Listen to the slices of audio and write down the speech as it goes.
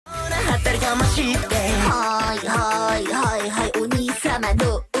ったりかまして、はいはいはいはい、お兄様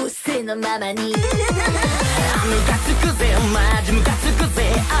のおせのままにムカつくぜマジムカつく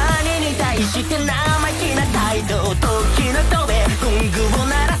ぜ、兄に対して生意気な態度、時の飛べゴングを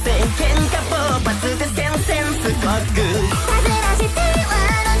鳴らせ、喧嘩勃発で宣戦布告、たずらして笑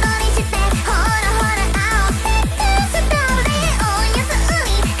いにしてほらほら煽ってトゥーストーリー、おやすみ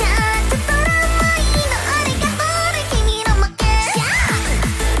カットトラマイのあれが俺君の負け、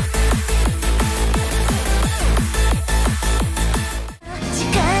時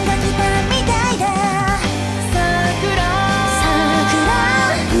間が来たみたいだ、桜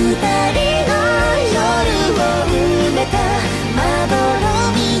二人の夜を埋めたまどろ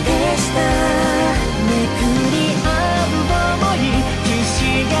みでした、めくり合う想い、岸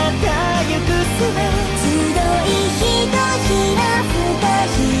がゆくすべ、集いひとひらふた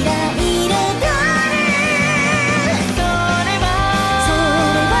ひらいるだね、それは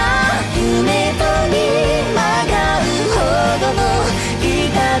夢とに曲がるほどのい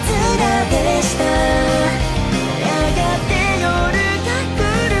たずらでした、やがて夜が来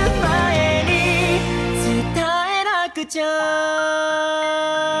る前に伝えなくちゃ、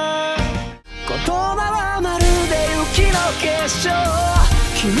言葉はまるで雪の結晶、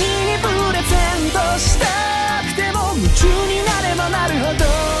君にプレゼントしたくても夢中になればなるほど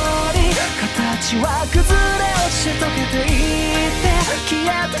に形は崩れ落ちて溶けていって消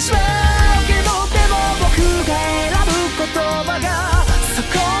えてしまうけど、でも僕が選ぶ言葉がそ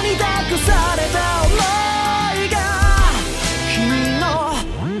こに託された想いが君の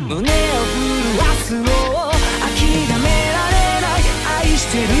胸を震わすのを諦められない、愛し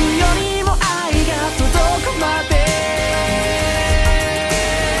てるよりも愛が届くまで、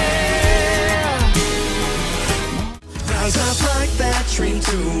Rise up like that tree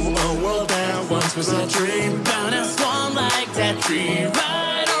to a world that once was a dream. Bound and swan like that tree.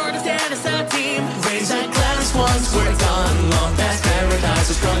 Ride or stand as a team. Raise that glass once we're gone. Long past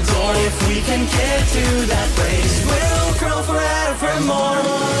paradise's front door. If we can get to that place, we'll grow forevermore.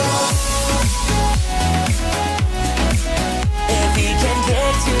 If we can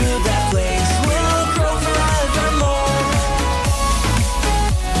get to that place, we'll grow forevermore.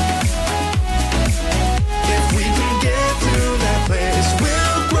 If we can get to that place,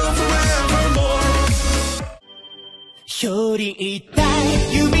 we'll grow forevermore. より痛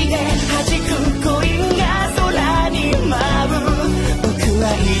い指で弾くコインが空に舞う、僕は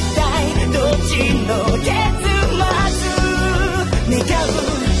一体どっちの結末願う、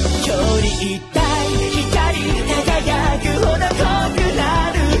より痛い光輝くほど濃くな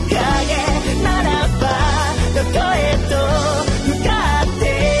る影ならばどこへと向かって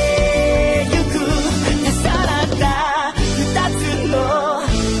ゆく、重なった二つの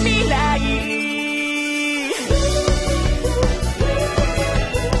未来、君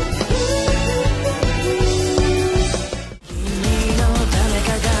のため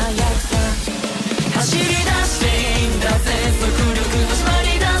輝くさ、走り出していいんだぜ、速力と縛り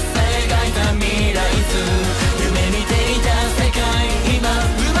出す描いた未来図、夢見ていた世界今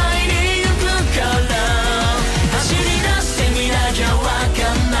奪いに行くから、走り出してみなきゃわか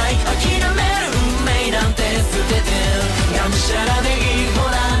んない、諦める運命なんて捨ててがむしゃらでいい、ほ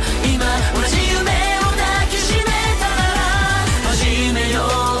ら今同じ夢を抱きしめたなら始めよ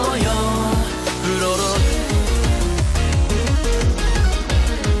うよフロロ、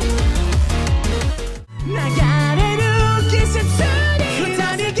流れる季節に二人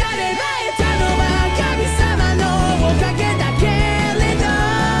が出会えたのは神様のおかげだけれど、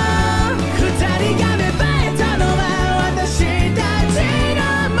二人が芽生えたのは私たちの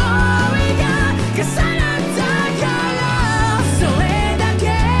想いが重なったから、それだけ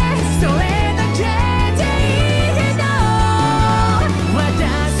でいいの、私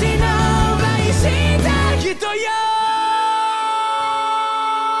の愛した人よ、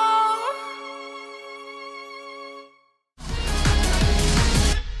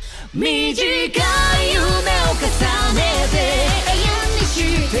短い夢を重ねて永遠にし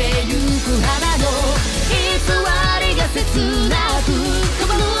てゆく花の偽りが切なくこ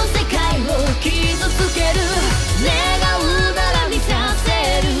の世界を傷つける、願うなら見させ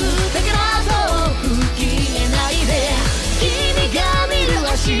る、だから遠く消えないで、君が見る明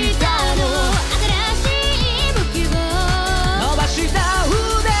日の新しい武器を伸ばした腕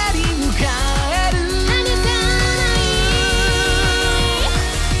に向かえる、離さない、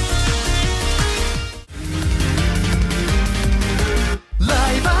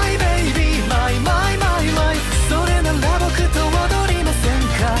Bye bye baby, my my my my. それなら僕と踊り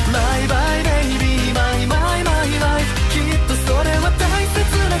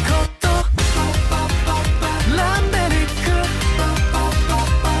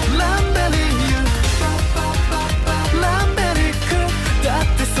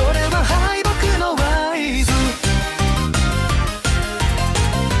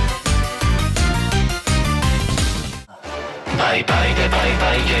でバイ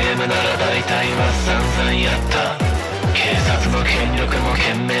バイゲームなら大体は散々やった。警察の権力も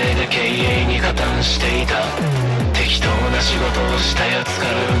懸命で経営に加担していた。適当な仕事をしたやつか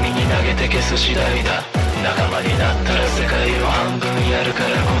ら海に投げて消す次第だ。仲間になったら世界を半分やるか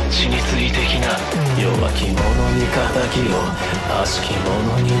らこっちについてきな。弱き者に敵を、悪しき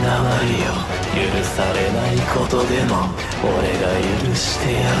者に鉛を。許されないことでも俺が許し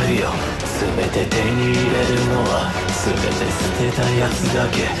てやるよ。全て手に入れるのは全て捨てたやつだ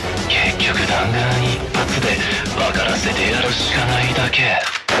け。結局弾丸一発で分からせてやるしかないだけ。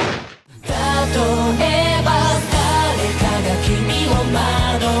例えば誰かが君を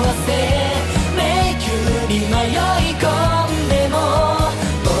惑わせ迷宮に迷い込んでも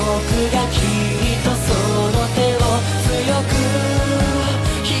僕がきっとその手を強く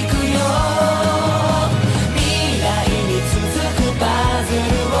引くよ。未来に続くパズル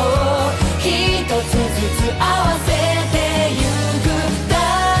を一つずつ合わせてゆく。誰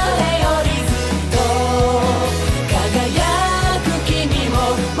よりずっと輝く君を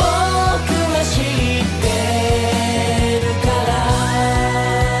僕は知ってるか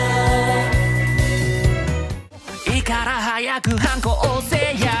ら。いいから早く反抗せ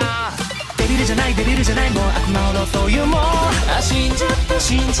や。デビルじゃないデビルじゃないもう悪魔ほどそういうもん。死んじゃった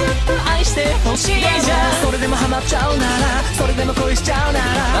死んじゃった愛してほしいじゃん。それでもハマっちゃうならそれでも恋しちゃうな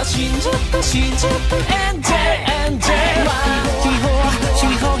ら死んじゃった死んじゃった NJ はヒホヒ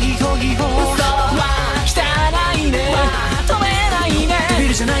ホヒホ嘘は汚いね止めないね。デビ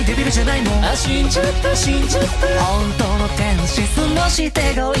ルじゃないデビルじゃないもん死んじゃった死んじゃった。本当の天使そのし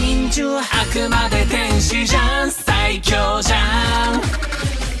てご臨終。あくまで天使じゃん最強じゃん。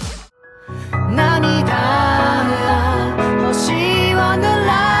涙星を濡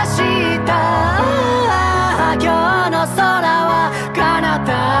らした今日の空は彼方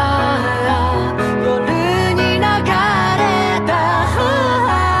夜に流れた。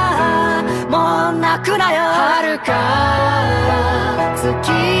もう泣くなよ遥か月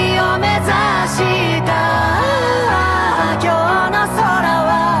を目指した今日の空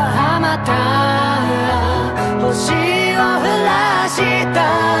はまた星を降らした。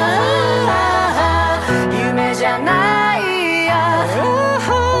夢じゃないや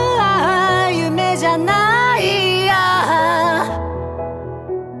夢じゃないや。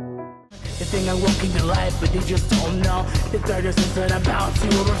You think I'm walking the life, but you just don't know the darkness is about to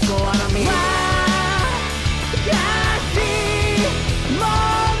overflow out of me.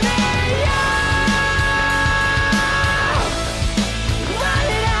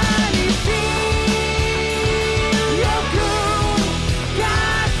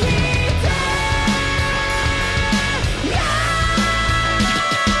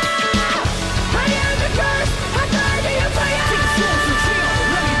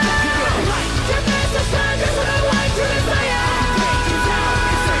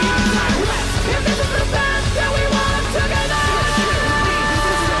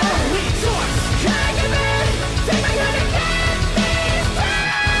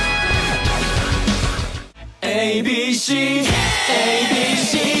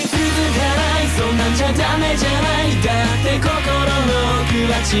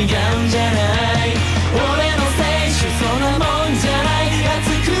 違うんじゃない俺の青春そんなもんじゃない。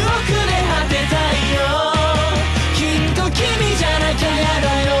熱く奥で果てたいよきっと君じゃなきゃやだ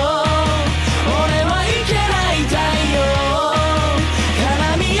よ。俺はいけない太陽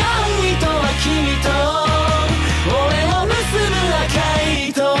絡み合う糸は君と俺を結ぶ赤い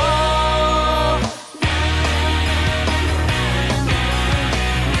糸。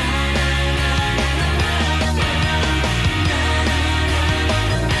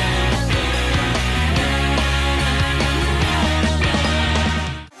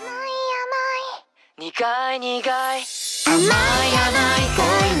苦い苦い甘い甘い恋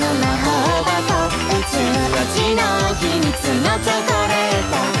の魔法箱宇宙味の秘密のチョコレー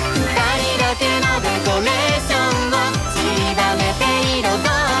ト二人だけのデコレーションを散りばめて彩っ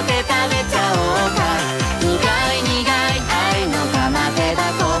て食べちゃおうか。苦い苦い愛の玉手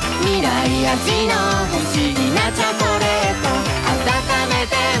箱未来味の不思議なチョコレート温め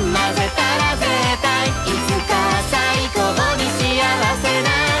て混ぜたら絶対いつか最高に幸せ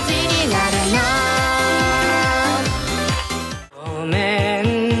な味になるよ。ごめ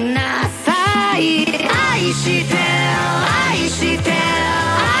んなさい愛して愛して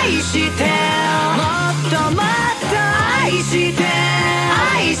愛してもっともっと愛して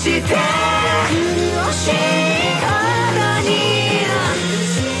愛して苦しいほどに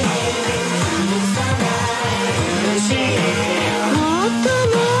苦しいもっと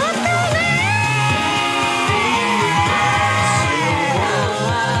もっとね幸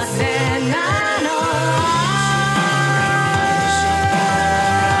せなの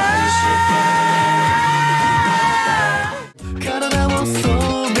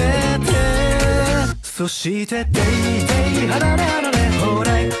してデイデイ離れ離れほ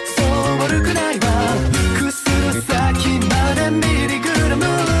らそう悪くないわくする先までミリグラム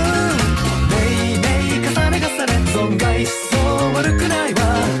メイメイ重ね重ね存外そう悪くないわ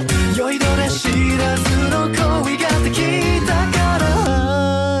酔いどれ知らずの恋ができたから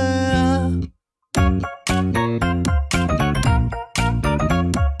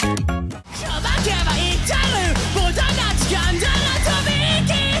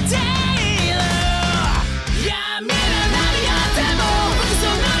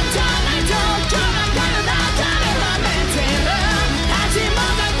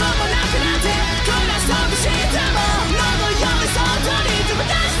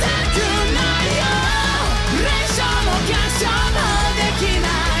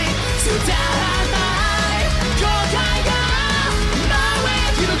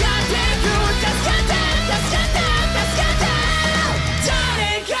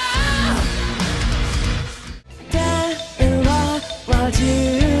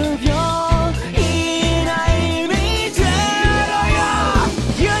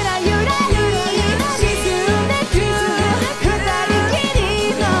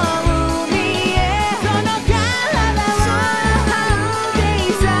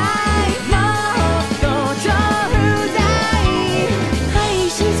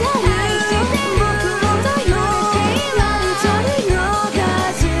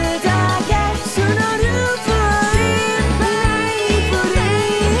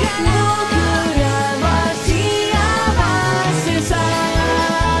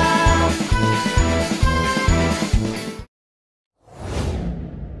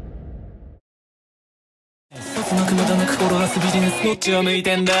どっちを向い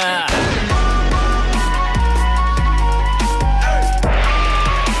てんだ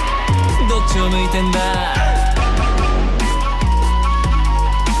どっちを向いてんだ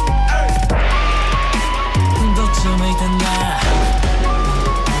どっちを向いてんだ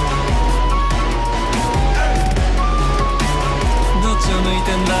どっちを向い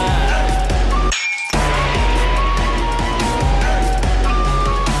てんだ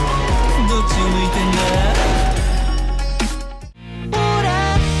どっちを向いてんだ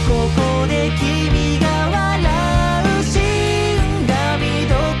君が笑うシーンが見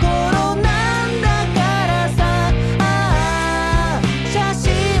どころなんだからさ写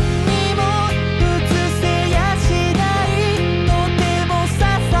真にも写せやしないとても些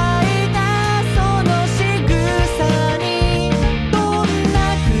細なその仕草にどんな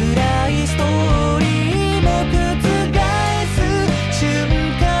暗いストーリーも覆す瞬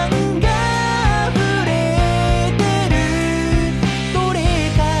間が溢れてるどれ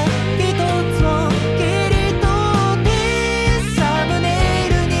か一つを切り取ってサムネイ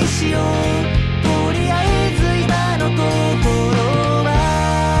ルにしようとりあえず今のところは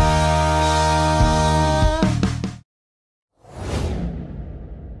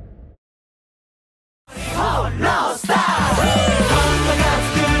ホロスターズ本当が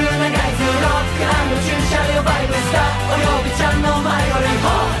作る長いズロックからの駐車場バイブスターおよびちゃんの迷子にホ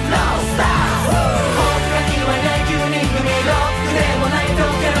ロスターズ僕が嫌いない9人組ロックでもないと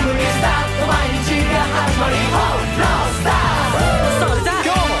煙にスタート毎日が始まりホロスターズそれじゃ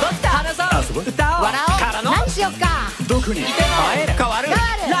今日もドクター話そう歌おう笑おうからの何しよっかどこにいても会える変わるラ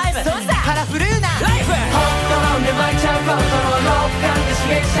イブそうさカラフルなライフホット飲んで巻いちゃうことのロック感で刺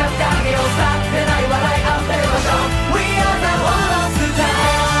激しちゃってあげようさ出ない笑いあふれる場所 We are the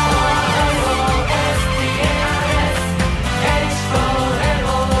Holostars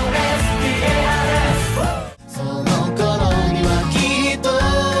その頃にはきっと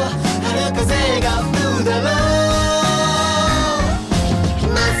春風が吹くだろう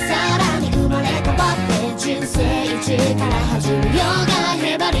今更に生まれ変わって人生一から始めようが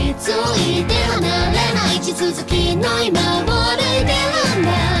へばりついて離れない地続きの今を歩いてるんだ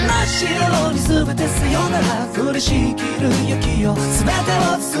真っ白に全てさよなら降りしきる雪を全て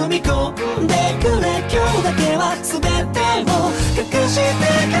を包み込んでくれ今日だけは全てを隠して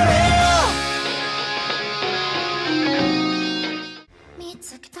くれよ見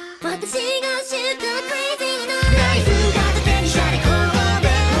つけた私が知ったクレイジーなナイフ片手にシャリコーで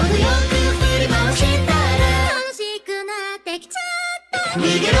程よく振り回したら楽しくなってきちゃった逃げ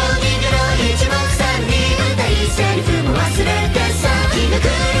ろ逃げろ一目散に歌いセリフも忘れてさ気が狂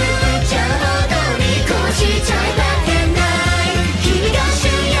っちゃうほどに壊しちゃえばけない君が主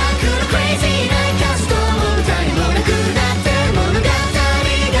役のクレイジーなキャストも歌にもなくなって物語が終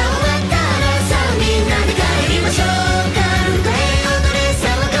わったらさあみんなで帰りましょうか歌い踊り騒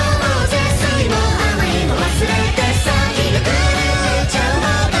ごうぜ酸いも甘いも忘れてさ気が狂っちゃう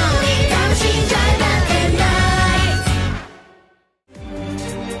ほどに楽しんじゃえばけない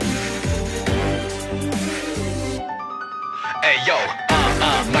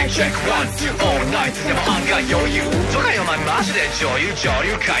余裕とかよ、お前マジで女優上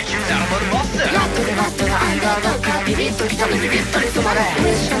流階級なら乗るモス。ラットでラットがアンダードッカー、ビビッときたりビビッとに染まれ。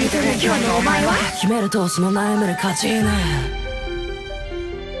俺しか見てね今日のお前は決めるとその悩める勝ちね。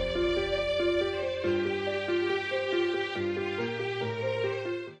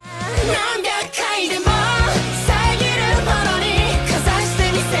何百回でも遮るものにかざして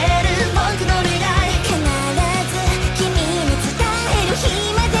みせる僕の願い、必ず君に伝える日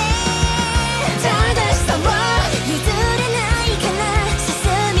まで正しさを譲れないから進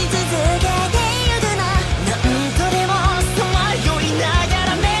み続けてゆくの。何とでもさまよいなが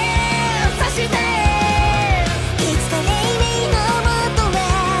ら目指して、いつか黎明の元へ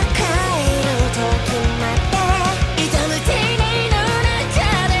帰る時まで痛む丁寧の中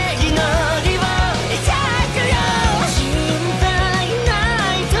で祈りを抱くよ。心配な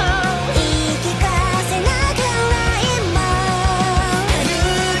いと言い聞かせながら今歩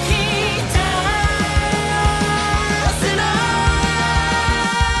き出すの。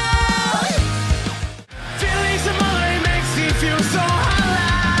 Feeling somebody makes me feel so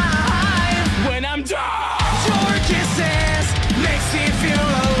alive when I'm down. Your kisses makes me feel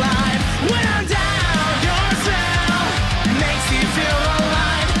alive when I'm down. Yourself makes me feel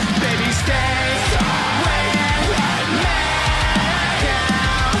alive. Baby, stay with me now.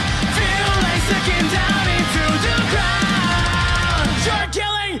 Feel like sinking down into the ground. You're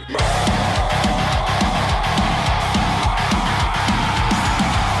killing me.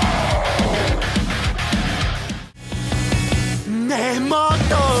 ねえもっ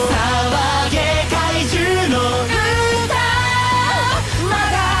と騒げ怪獣の歌、ま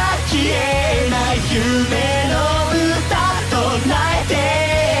だ消えない夢の歌唱えて、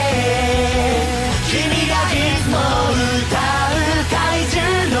君がいつも歌う怪獣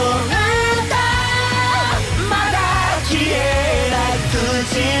の歌、まだ消えない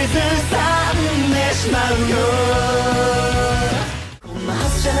口ずさんでしまうよ。こんなは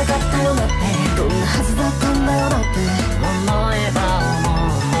ずじゃなかったよなって、どんなはずだったんだよなって思えば思う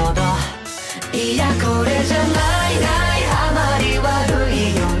ほど、いやこれじゃないないあまり悪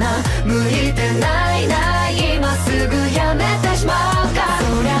いよな、向いてないない今すぐやめてしまうか。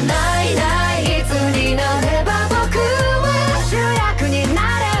そりゃないないいつになれば僕は主役にな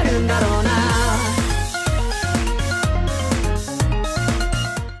れるんだろうな。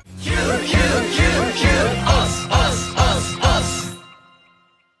 You, us, us, us, us.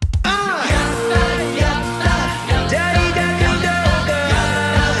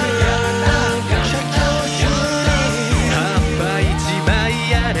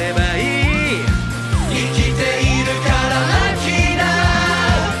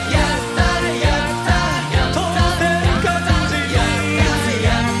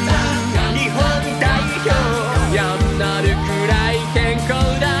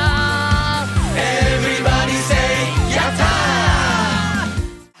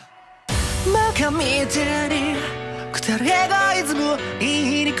 見てにくだるエゴイズム、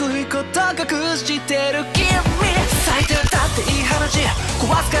言いにくいこと隠してる君、最低だっていい話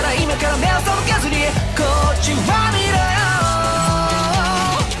壊すから今から目を背けずにこっちは見ろよ。